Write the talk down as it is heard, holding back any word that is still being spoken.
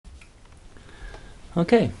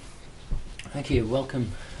Okay, thank you.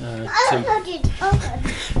 Welcome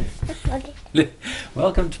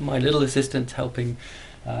welcome to my little assistant helping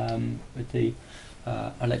with the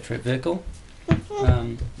electric vehicle.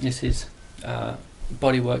 This is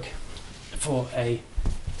bodywork for a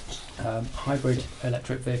hybrid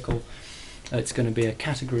electric vehicle. It's going to be a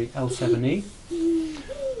category L7E,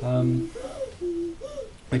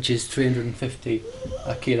 which is 350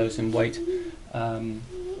 kilos in weight,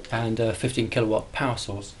 and a 15 kilowatt power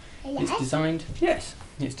source. It's designed,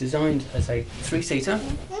 it's designed as a three-seater,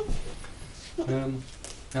 and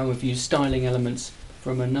we've used styling elements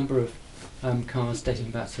from a number of cars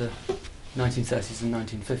dating back to 1930s and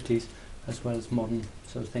 1950s, as well as modern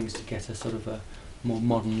sort of things to get a sort of a more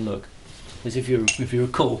modern look. As if you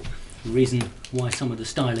recall, the reason why some of the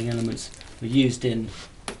styling elements were used in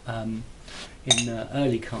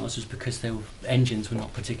early cars was because their engines were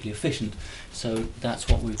not particularly efficient. So that's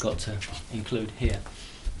what we've got to include here.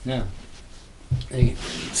 Now, the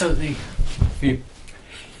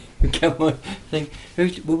camera thing.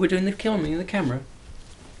 We're doing the filming in the camera.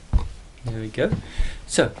 There we go.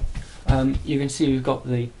 So you can see we've got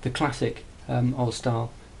the classic old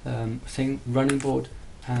style thing, running board,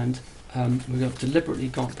 and we've deliberately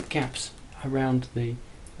got gaps around the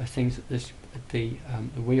things that the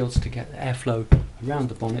wheels to get the airflow around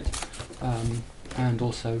the bonnet, and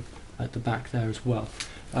also at the back there as well.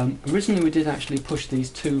 Originally we did actually push these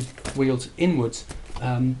two wheels inwards,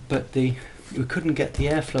 but we couldn't get the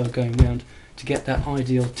airflow going round to get that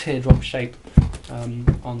ideal teardrop shape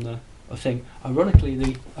on the thing. Ironically,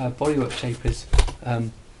 the bodywork shape is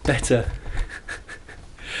better.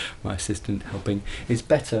 My assistant helping is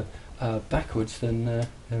better backwards than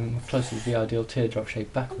closer to the ideal teardrop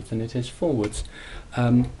shape backwards than it is forwards.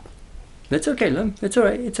 That's okay, love. That's all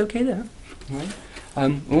right. It's okay there. All right.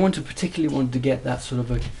 We particularly wanted to get that sort of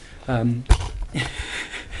a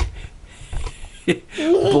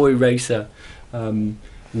boy racer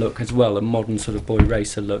look as well, a modern sort of boy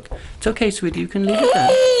racer look. It's okay, sweetie. You can leave it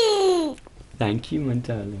there. Thank you, my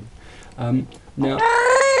darling. Now,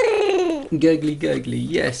 gurgly, gurgly.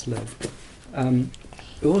 Yes, love.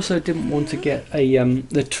 We also didn't want to get a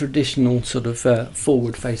the traditional sort of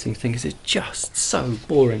forward-facing thing, because it's just so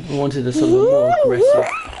boring. We wanted a sort of more aggressive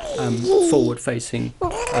forward-facing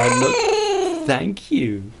look. Thank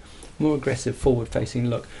you. More aggressive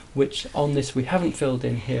forward-facing look, which on this we haven't filled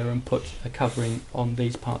in here and put a covering on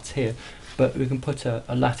these parts here, but we can put a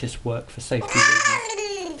lattice work for safety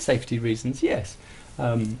reasons. Safety reasons, yes,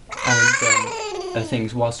 and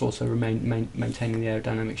things, whilst also maintaining the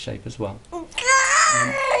aerodynamic shape as well.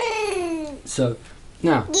 So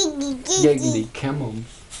now, giggly, come on,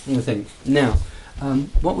 the thing. Now,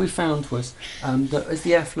 what we found was that as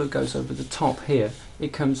the airflow goes over the top here,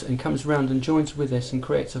 it comes round and joins with this and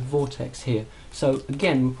creates a vortex here. So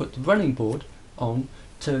again, we put the running board on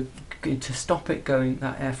to stop it going,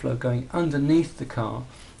 that airflow going underneath the car,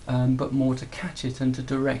 but more to catch it and to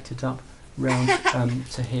direct it up round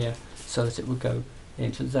to here, so that it would go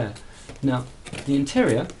into there. Now, the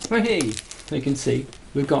interior, hey, you can see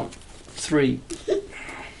we've got three.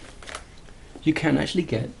 You can actually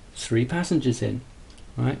get 3 passengers in,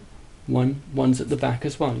 right? One's at the back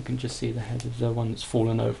as well. You can just see the head of the one that's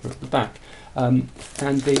fallen over at the back, and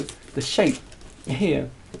the shape here.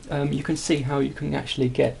 You can see how you can actually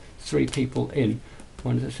get 3 people in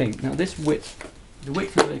one of the things. Now, this width, the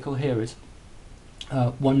width of the vehicle here is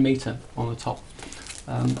 1 meter on the top,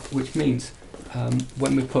 which means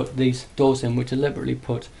when we put these doors in, we deliberately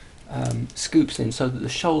put scoops in so that the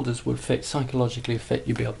shoulders would fit, psychologically fit.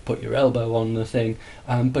 You'd be able to put your elbow on the thing,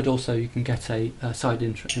 but also you can get a side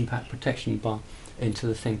impact protection bar into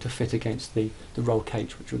the thing to fit against the roll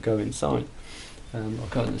cage, which would go inside, or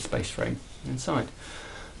go in the space frame inside.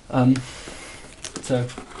 So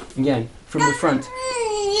again, from the front,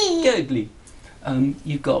 gurgly,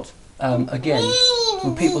 you've got again,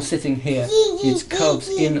 with people sitting here, it's curves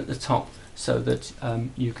in at the top, so that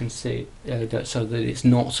you can see, so that it's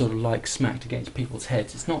not sort of like smacked against people's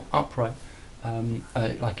heads. It's not upright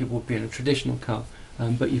like it would be in a traditional car,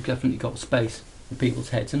 but you've definitely got space for people's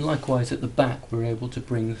heads. And likewise at the back, we're able to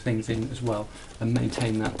bring the things in as well and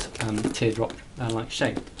maintain that teardrop-like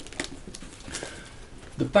shape.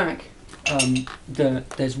 The back,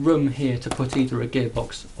 there's room here to put either a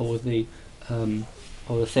gearbox or the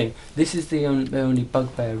thing. This is the only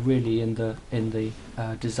bugbear really in the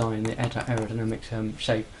design, the aerodynamic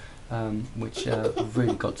shape, which we've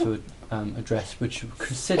really got to address. Which,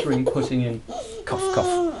 considering putting in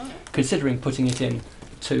considering putting it in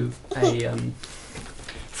to a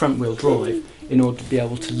front-wheel drive in order to be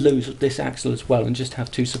able to lose this axle as well and just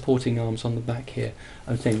have 2 supporting arms on the back here,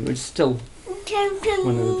 I think it's still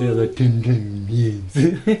One of the other. Yes.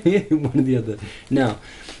 One of the other. Now,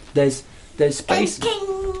 there's space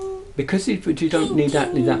because you don't need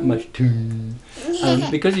that much.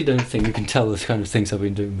 Because you don't think you can tell the kind of things I've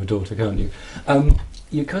been doing with my daughter, can't you?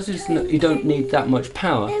 Because you don't need that much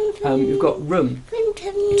power. You've got room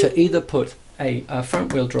to either put a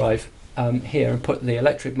front wheel drive here and put the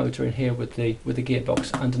electric motor in here with the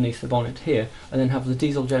gearbox underneath the bonnet here, and then have the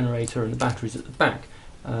diesel generator and the batteries at the back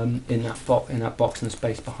in that box and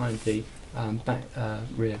space behind the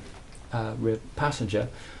rear passenger,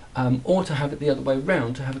 or to have it the other way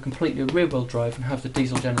round, to have a completely rear wheel drive and have the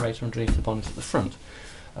diesel generator underneath the bonnet at the front.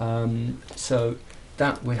 So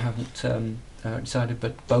that we haven't decided,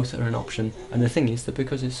 but both are an option. And the thing is that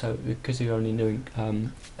because you're only doing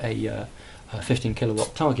a 15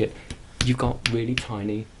 kilowatt target, you've got really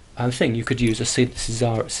tiny thing. You could use a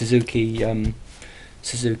Suzuki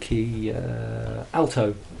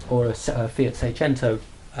Alto or a Fiat Seicento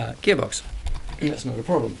gearbox. That's not a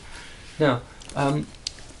problem. Now,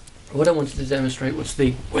 what I wanted to demonstrate was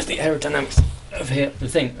the aerodynamics of here. The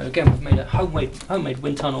thing again, we've made a homemade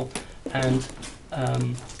wind tunnel and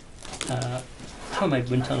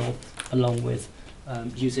along with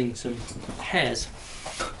using some hairs.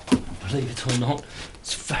 Believe it or not,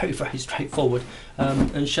 it's very straightforward,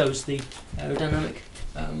 and shows the aerodynamic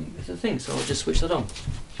of the thing. So I'll just switch that on.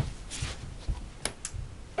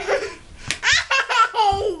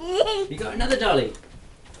 You got another dolly.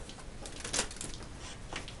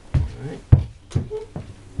 All right.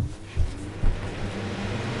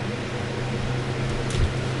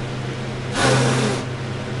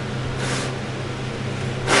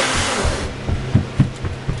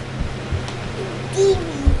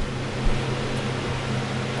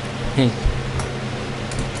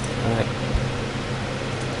 Alright.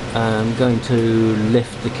 I'm going to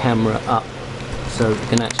lift the camera up so you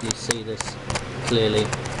can actually see this clearly,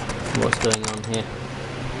 what's going on here.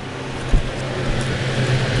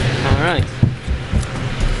 Alright.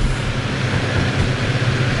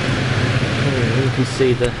 You can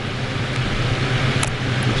see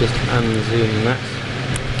just unzoom that.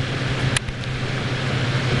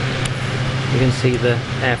 You can see the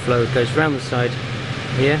airflow goes around the side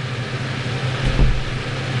here,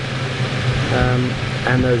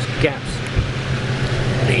 and those gaps,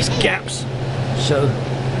 these gaps show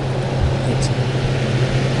it's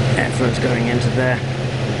airflow's going into there,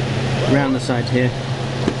 around the side here.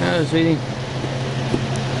 It's really,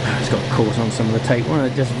 it's got caught on some of the tape. One of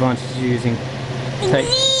the disadvantages of using tape.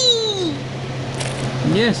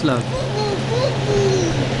 Yes, love.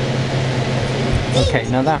 Okay,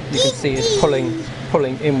 now that you can see is pulling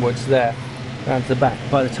inwards there, around to the back.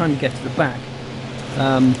 By the time you get to the back,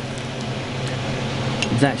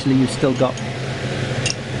 it's actually, you've still got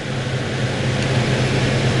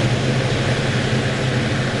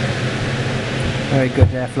very good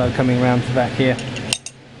airflow coming around to the back here.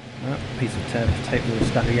 Oh, piece of tape was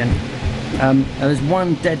stuck again. There's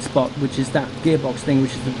one dead spot, which is that gearbox thing,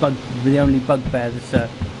 which is the only bugbear that's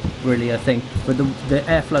really a thing. But the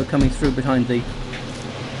airflow coming through behind the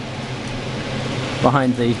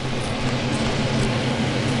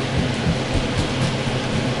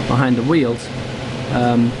wheels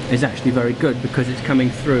is actually very good, because it's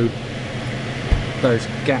coming through those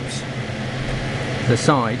gaps, the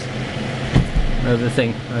side of the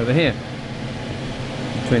thing over here,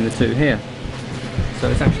 between the two here. So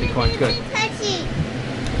it's actually quite good.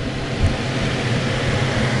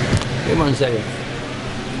 Come on, Zaya.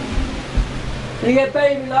 You get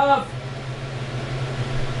baby love.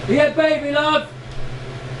 You get baby love.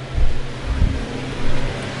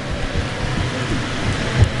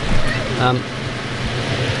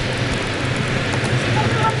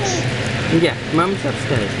 Yeah, Mum's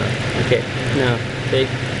upstairs though. Okay, now the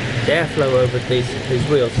airflow over these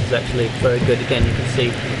wheels is actually very good. Again, you can see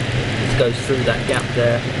it goes through that gap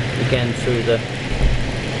there, again through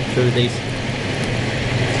these,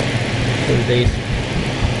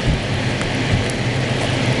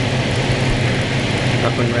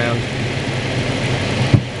 up and round,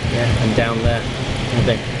 yeah, and down there. I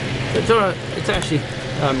think so it's alright. It's actually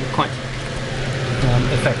quite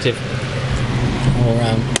effective all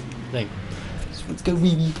around thing. So let's go,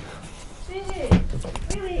 wee.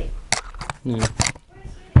 Yeah.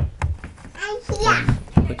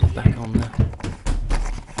 Put it back on the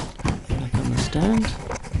stand.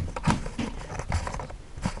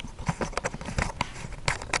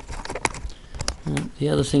 The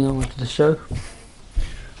other thing I wanted to show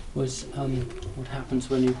was what happens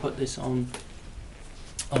when you put this on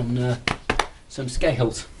some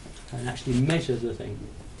scales and actually measure the thing.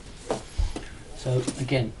 So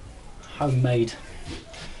again, homemade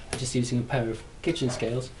just using a pair of kitchen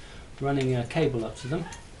scales, running a cable up to them,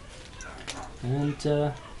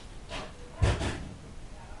 and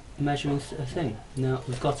measuring a thing. Now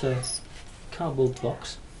we've got a cardboard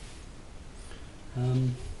box,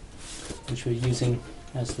 which we're using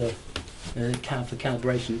as the for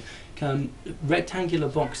calibration. Rectangular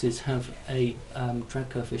boxes have a drag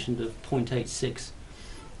coefficient of 0.86.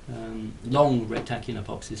 Long rectangular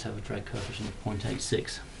boxes have a drag coefficient of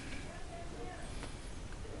 0.86.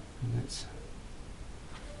 And let's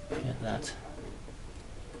get that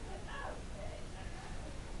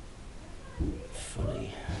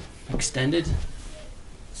fully extended.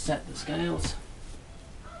 Set the scales.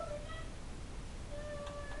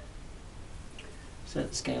 Set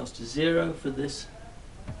the scales to 0 for this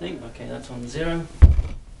thing. Okay, that's on 0.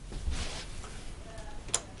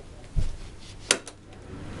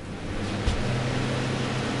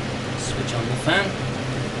 Switch on the fan.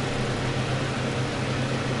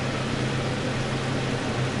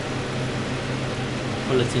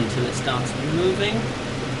 Pull it until it starts moving.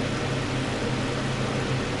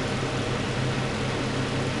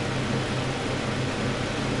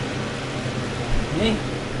 Okay.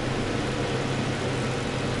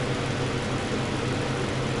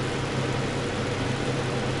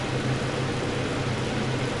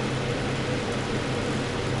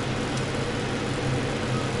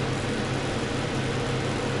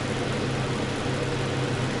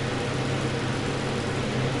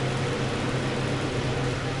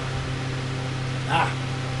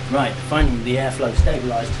 Right, finally the airflow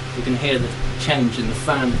stabilised. You can hear the change in the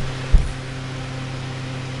fan.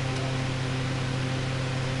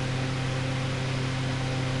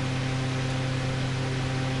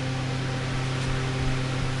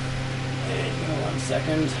 Give me 1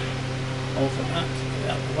 second. Alter that, get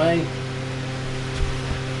out of the way.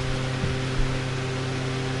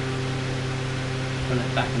 Pull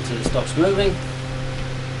it back until it stops moving.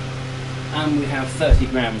 And we have 30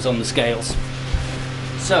 grams on the scales.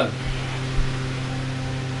 So,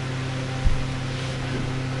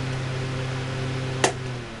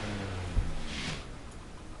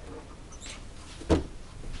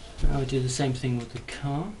 now we do the same thing with the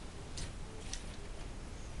car.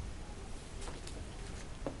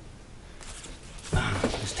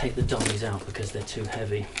 Let's take the dollies out because they're too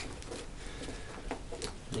heavy.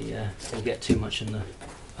 We'll get too much in the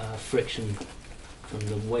friction from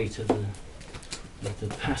the weight of the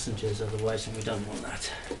passengers otherwise, and we don't want that.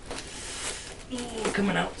 Ooh,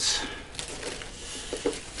 coming out.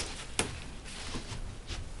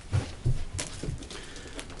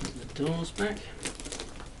 Put the doors back.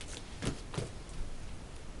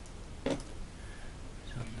 Put on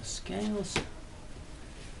the scales.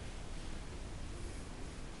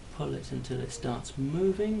 Pull it until it starts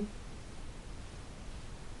moving.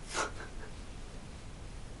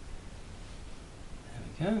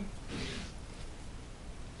 There we go.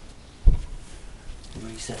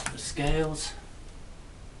 Reset the scales.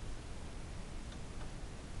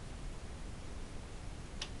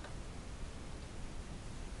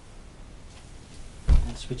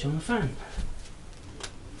 And switch on the fan.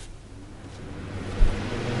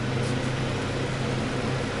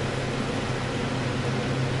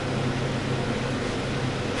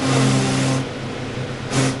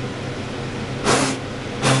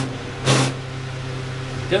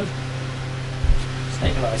 Go.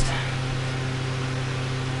 Stabilised.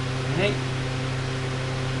 Okay.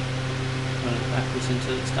 Run it backwards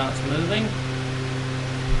until it starts moving.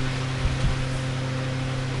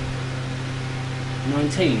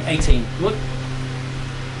 19, 18, look.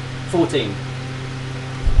 14.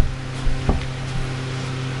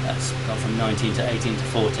 That's gone from 19 to 18 to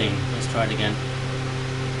 14. Let's try it again.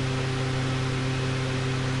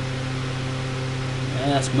 Yeah,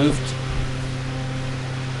 that's moved.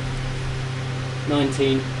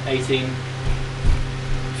 19, 18,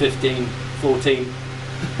 15, 14.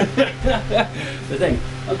 The thing.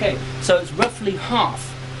 Okay, so it's roughly half.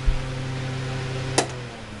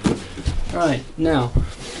 Right, now,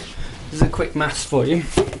 this is a quick maths for you.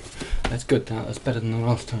 That's good, that's better than the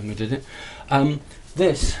last time we did it.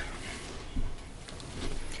 This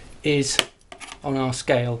is, on our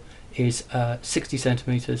scale, is 60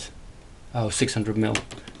 centimetres, 600 mil.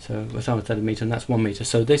 So we're talking about a metre, and that's 1 metre.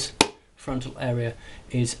 So this frontal area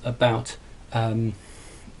is about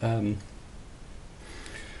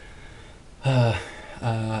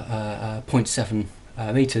 0.7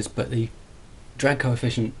 metres, but the drag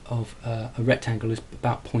coefficient of a rectangle is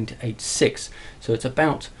about 0.86. So it's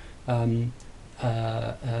about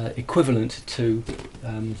equivalent to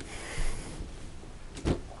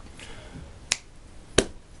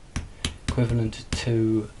equivalent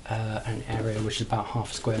to an area which is about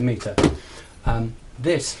half a square metre.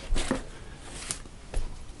 This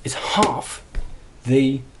is half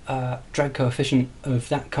the drag coefficient of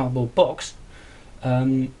that cardboard box,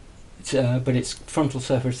 but its frontal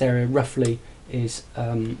surface area roughly is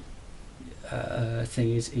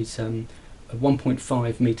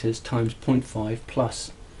 1.5 meters times 0.5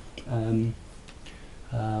 plus 1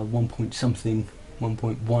 point something,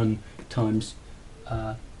 1.1 times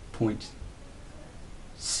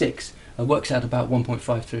 0.6. Works out about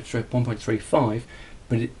 1.35,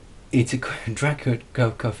 but its drag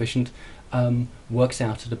coefficient works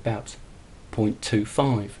out at about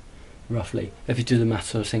 0.25 roughly. If you do the math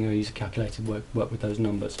sort of thing or use a calculator, work with those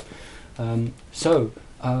numbers. So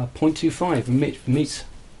 0.25 meets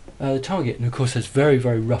the target, and of course that's very,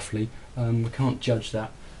 very roughly. We can't judge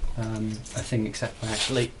that thing except by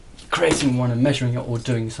actually creating one and measuring it, or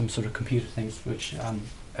doing some sort of computer things, which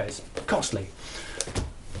is costly.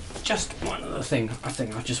 Just one other thing, I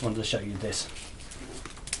just wanted to show you this.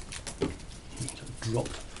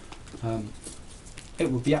 Dropped.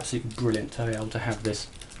 It would be absolutely brilliant to be able to have this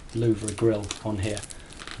Louvre grill on here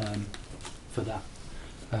for that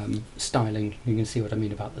styling. You can see what I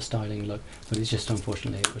mean about the styling look, but it's just,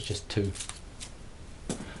 unfortunately, it was just too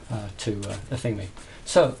thingy.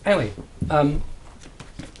 So anyway, the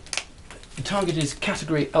target is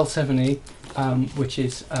category L7E, which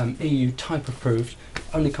is EU type approved.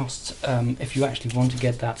 Only costs, if you actually want to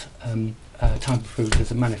get that type approved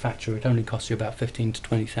as a manufacturer, it only costs you about £15,000 to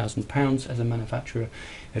 £20,000 as a manufacturer.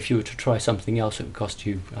 If you were to try something else, it would cost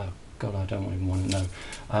you, God, I don't even want to know.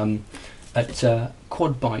 It's a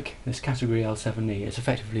quad bike. This category L7E is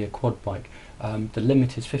effectively a quad bike. The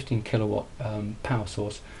limit is 15 kilowatt power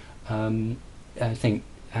source, I think,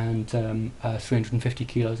 and 350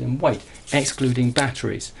 kilos in weight, excluding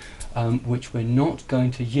batteries, which we're not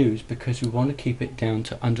going to use because we want to keep it down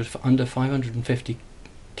to under 550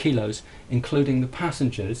 kilos, including the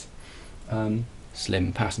passengers,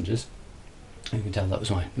 slim passengers. You can tell that was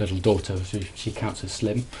my little daughter, so she counts as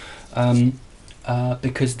slim.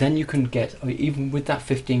 Because then you can get, even with that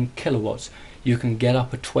 15 kilowatts, you can get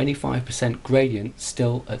up a 25% gradient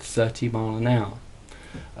still at 30 mile an hour.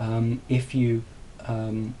 If you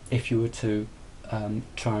were to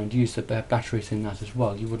try and use the batteries in that as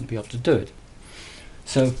well, you wouldn't be able to do it.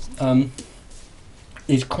 So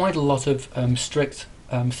there's quite a lot of strict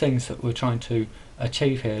things that we're trying to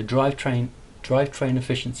achieve here. Drivetrain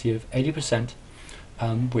efficiency of 80%,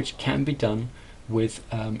 which can be done with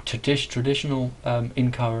traditional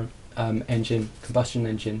in-car engine, combustion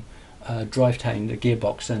engine, drivetrain, the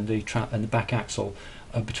gearbox and the back axle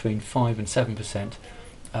are between 5 and 7%.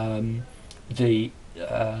 The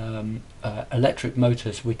electric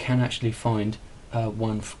motors, we can actually find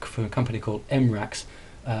one from a company called MRAX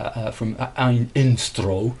from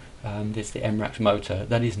Instro. It's the MRAX motor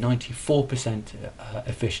that is 94%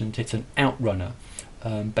 efficient. It's an outrunner,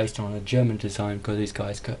 based on a German design, because these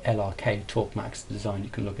guys got LRK TorqueMax design. You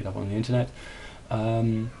can look it up on the internet.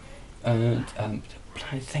 And I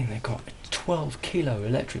think they've got a 12 kilo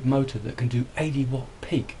electric motor that can do 80 watt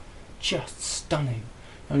peak. Just stunning.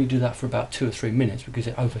 Only do that for about 2 or 3 minutes because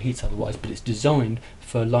it overheats otherwise, but it's designed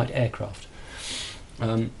for light aircraft,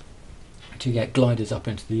 to get gliders up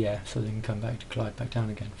into the air so they can come back to glide back down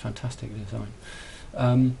again. Fantastic design.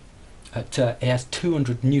 It has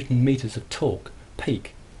 200 Newton meters of torque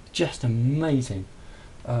peak, just amazing.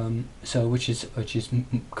 So which is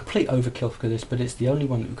complete overkill for this, but it's the only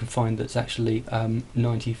one that we can find that's actually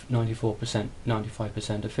 94%,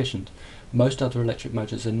 95% efficient. Most other electric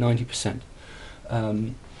motors are 90%.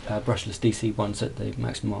 Brushless DC ones at the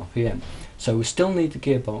maximum RPM. So we still need the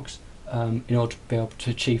gearbox in order to be able to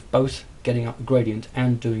achieve both getting up the gradient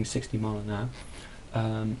and doing 60 mile an hour.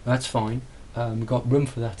 That's fine. We've got room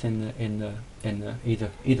for that in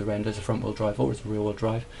either end, as a front wheel drive or as a rear wheel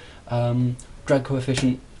drive. Drag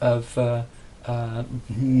coefficient of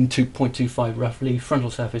 2.25 roughly.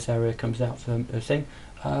 Frontal surface area comes out to a thing.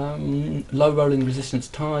 Low rolling resistance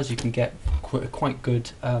tyres. You can get quite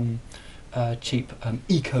good cheap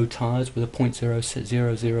eco tyres with a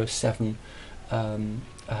 0.0007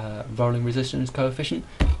 rolling resistance coefficient.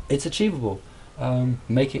 It's achievable.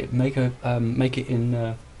 Make it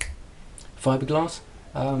in fiberglass,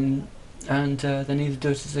 and then either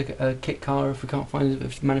do it as a kit car if we can't find a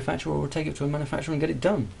manufacturer, or take it to a manufacturer and get it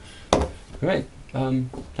done. Great.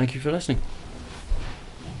 Thank you for listening.